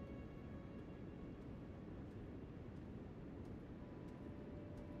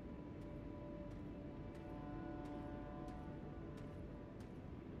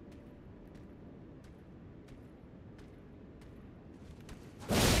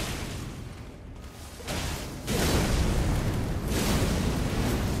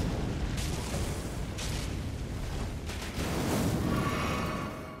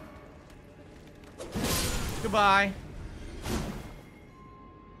 Goodbye.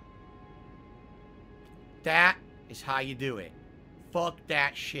 That is how you do it. Fuck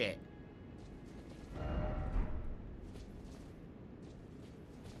that shit.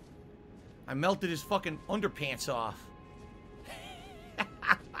 I melted his fucking underpants off.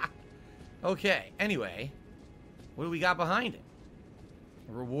 Okay, anyway. What do we got behind it?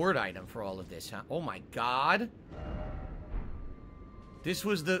 A reward item for all of this, huh? Oh my god. This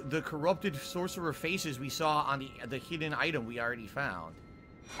was the corrupted sorcerer faces we saw on the hidden item we already found.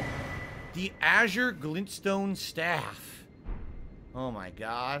 The Azure Glintstone Staff. Oh my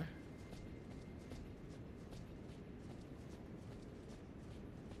god.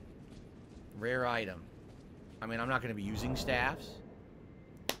 Rare item. I mean, I'm not going to be using staffs.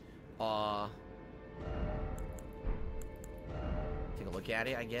 Take a look at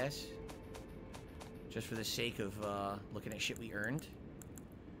it, I guess. Just for the sake of looking at shit we earned.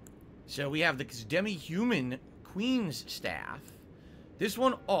 So we have the demi-human Queen's Staff. This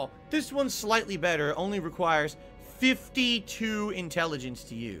one, oh, this one's slightly better. Only requires 52 intelligence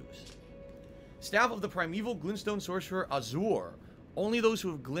to use. Staff of the primeval glintstone sorcerer Azur. Only those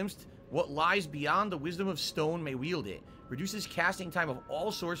who have glimpsed what lies beyond the wisdom of stone may wield it. Reduces casting time of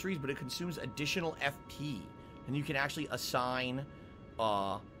all sorceries, but it consumes additional FP. And you can actually assign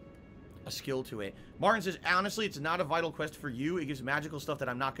a skill to it. Martin says, honestly, it's not a vital quest for you. It gives magical stuff that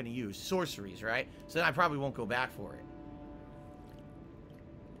I'm not going to use. Sorceries, right? So then I probably won't go back for it.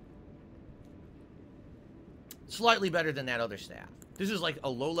 Slightly better than that other staff. This is like a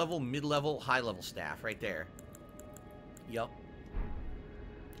low-level, mid-level, high-level staff right there. Yup.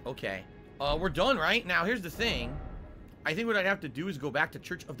 Okay. We're done, right? Now, here's the thing. I think what I'd have to do is go back to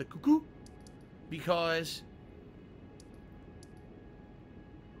Church of the Cuckoo. Because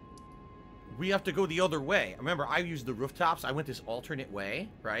we have to go the other way. Remember, I used the rooftops. I went this alternate way,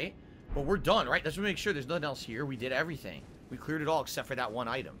 right? But we're done, right? Let's make sure there's nothing else here. We did everything. We cleared it all except for that one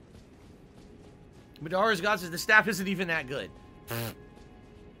item. Madara's God says the staff isn't even that good.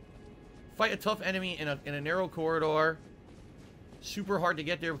 Fight a tough enemy in a narrow corridor. Super hard to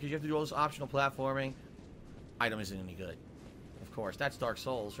get there because you have to do all this optional platforming. Item isn't any good. Of course, that's Dark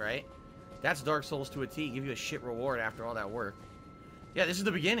Souls, right? That's Dark Souls to a T. Give you a shit reward after all that work. Yeah, this is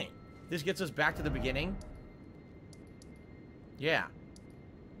the beginning. This gets us back to the beginning. Yeah.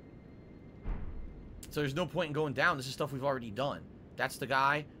 So there's no point in going down. This is stuff we've already done. That's the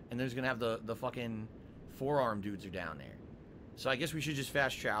guy, and there's gonna have the fucking forearm dudes are down there. So I guess we should just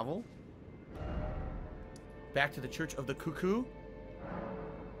fast travel. Back to the Church of the Cuckoo.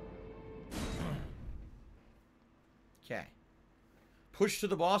 Okay. Push to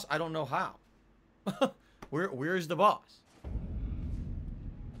the boss. I don't know how. Where is the boss?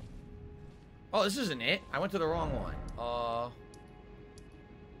 Oh, this isn't it. I went to the wrong one.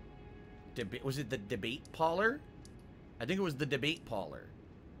 Was it the debate parlor? I think it was the debate parlor.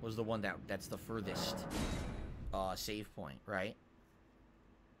 Was the one that's the furthest save point, right?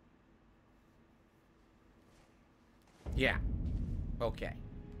 Yeah. Okay.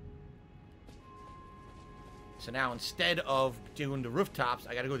 So now instead of doing the rooftops,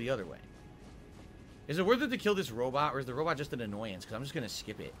 I gotta go the other way. Is it worth it to kill this robot, or is the robot just an annoyance? Because I'm just gonna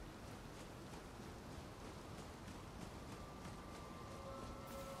skip it.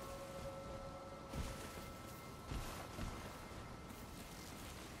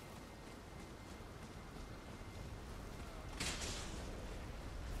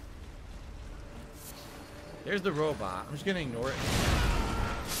 There's the robot. I'm just gonna ignore it.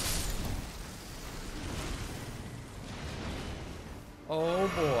 Oh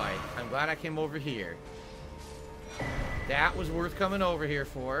boy. I'm glad I came over here. That was worth coming over here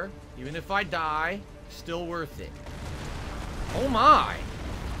for. Even if I die, still worth it. Oh my.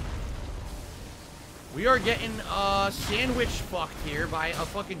 We are getting sandwich fucked here by a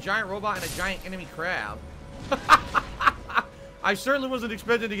fucking giant robot and a giant enemy crab. I certainly wasn't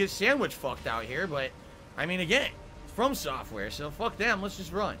expecting to get sandwich fucked out here, but I mean, again, it's From Software, so fuck them. Let's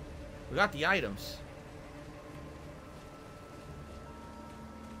just run. We got the items.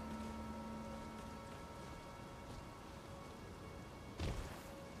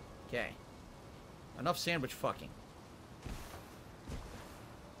 Okay. Enough sandwich fucking.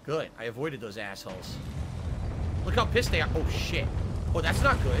 Good. I avoided those assholes. Look how pissed they are. Oh, shit. Oh, that's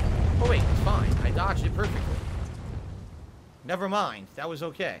not good. Oh, wait. It's fine. I dodged it perfectly. Never mind. That was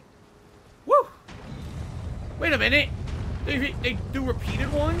okay. Woo! Wait a minute. They do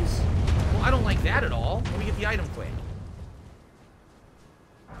repeated ones? Well, I don't like that at all. Let me get the item quick.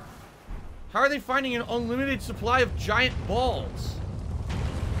 How are they finding an unlimited supply of giant balls?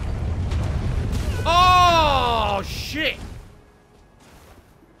 Oh, shit!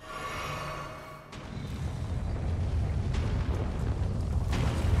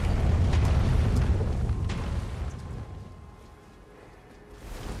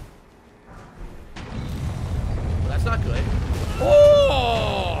 Well, that's not good.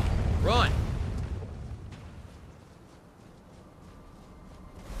 Oh! Run.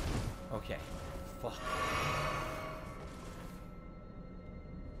 Okay. Fuck.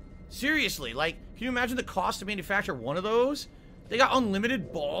 Seriously, like, can you imagine the cost to manufacture one of those? They got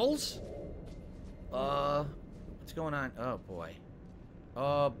unlimited balls? What's going on? Oh, boy.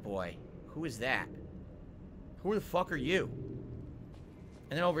 Oh, boy. Who is that? Who the fuck are you?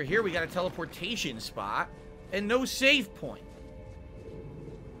 And then over here, we got a teleportation spot and no save point.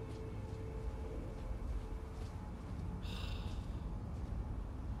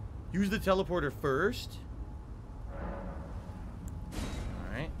 Use the teleporter first.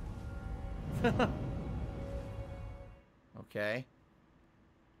 Alright. Okay.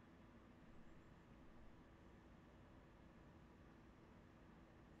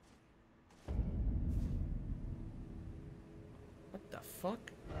 What the fuck?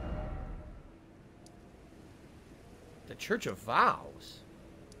 The Church of Vows?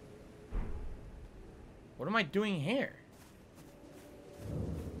 What am I doing here?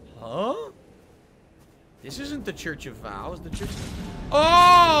 Huh? This isn't the Church of Vows. The Church...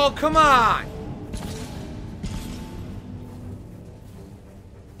 Oh, come on!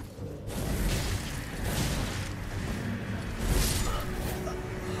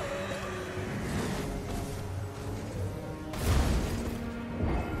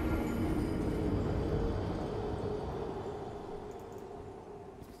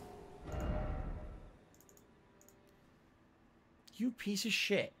 fucking piece of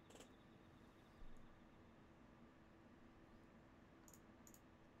shit.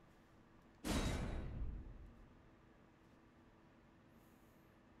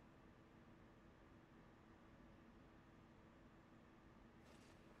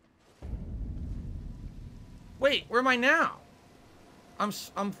 Wait, where am I now? I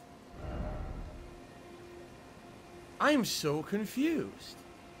am so confused.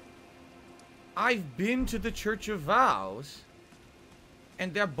 I've been to the Church of Vows,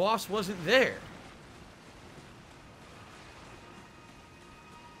 and their boss wasn't there.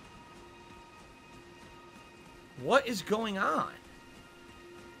 What is going on?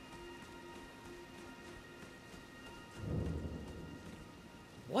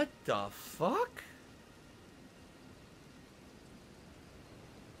 What the fuck?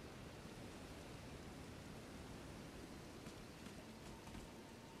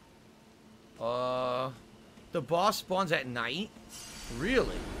 The boss spawns at night?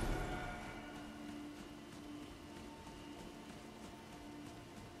 Really?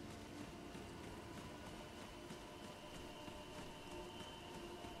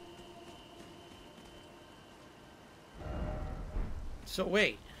 So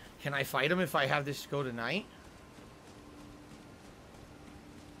wait, can I fight him if I have this go tonight?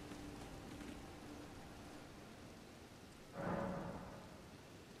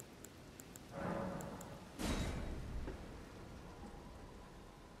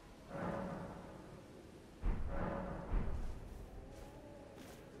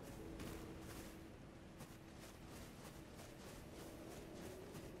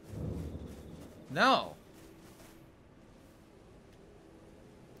 No.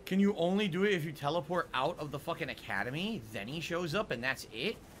 Can you only do it if you teleport out of the fucking academy? Then he shows up and that's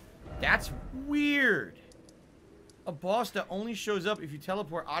it? That's weird. A boss that only shows up if you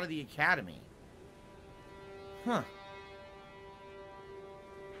teleport out of the academy. Huh.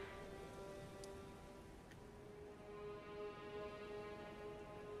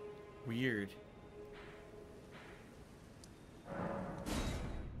 Weird.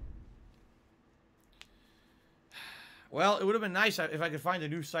 Well, it would have been nice if I could find a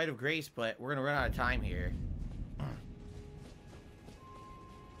new site of grace, but we're gonna run out of time here.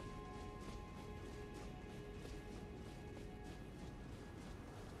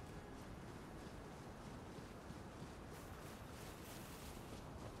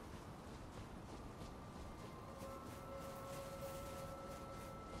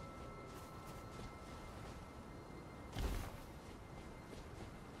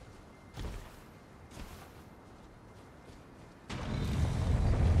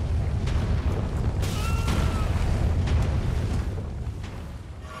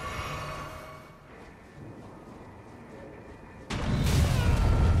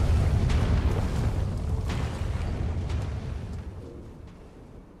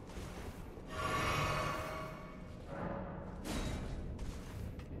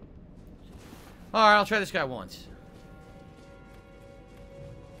 Alright, I'll try this guy once.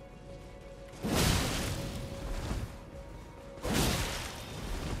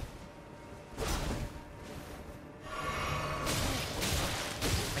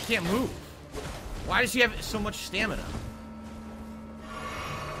 I can't move. Why does he have so much stamina?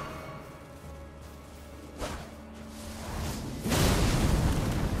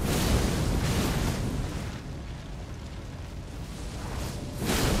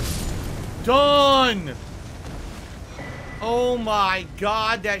 Done! Oh my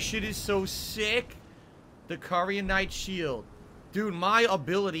god, that shit is so sick. The Carianite shield. Dude, my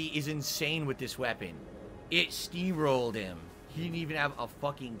ability is insane with this weapon. It steamrolled him. He didn't even have a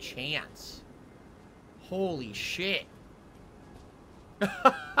fucking chance. Holy shit.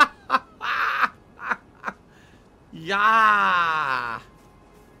 Yeah.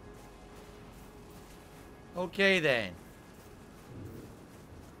 Okay then.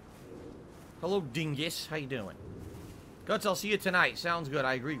 Hello, dingus. How you doing? Guts, I'll see you tonight. Sounds good.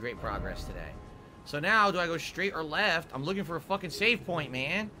 I agree. Great progress today. So now, do I go straight or left? I'm looking for a fucking save point,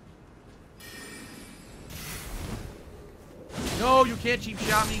 man. No, you can't cheap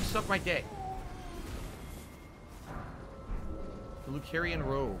shot me. Suck my dick. The Lucarian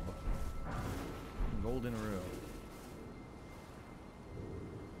robe. Golden robe.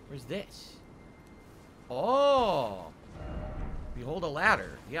 Where's this? Oh. Behold a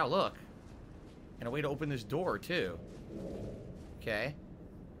ladder. Yeah, look. And a way to open this door, too. Okay.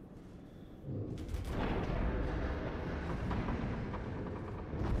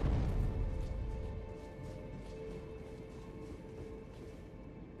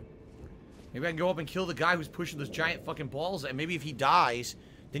 Maybe I can go up and kill the guy who's pushing those giant fucking balls. And maybe if he dies,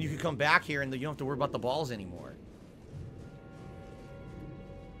 then you can come back here and you don't have to worry about the balls anymore.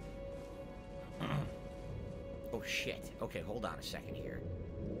 Oh, shit. Okay, hold on a second here.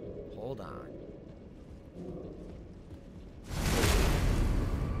 Hold on.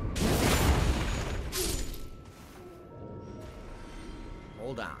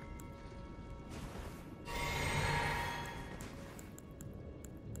 Hold on.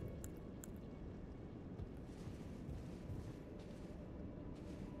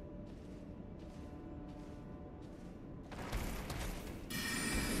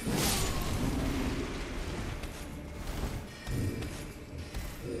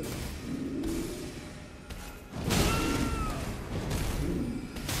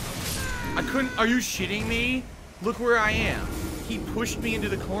 I couldn't. Are you shitting me? Look where I am. He pushed me into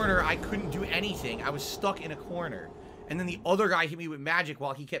the corner. I couldn't do anything. I was stuck in a corner. And then the other guy hit me with magic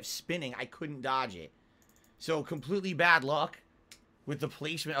while he kept spinning. I couldn't dodge it. So completely bad luck with the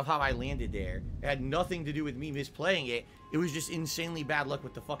placement of how I landed there. It had nothing to do with me misplaying it. It was just insanely bad luck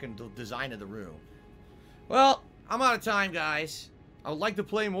with the fucking design of the room. Well, I'm out of time, guys. I would like to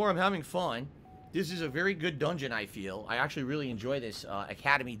play more. I'm having fun. This is a very good dungeon, I feel. I actually really enjoy this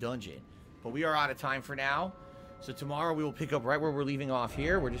Academy dungeon. But we are out of time for now. So tomorrow we will pick up right where we're leaving off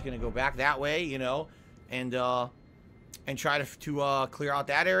here. We're just going to go back that way, you know, and try to clear out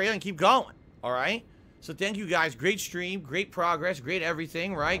that area and keep going. All right? So thank you guys. Great stream, great progress, great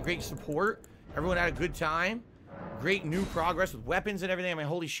everything, right? Great support. Everyone had a good time. Great new progress with weapons and everything. I mean,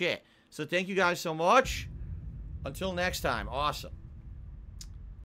 holy shit. So thank you guys so much. Until next time. Awesome.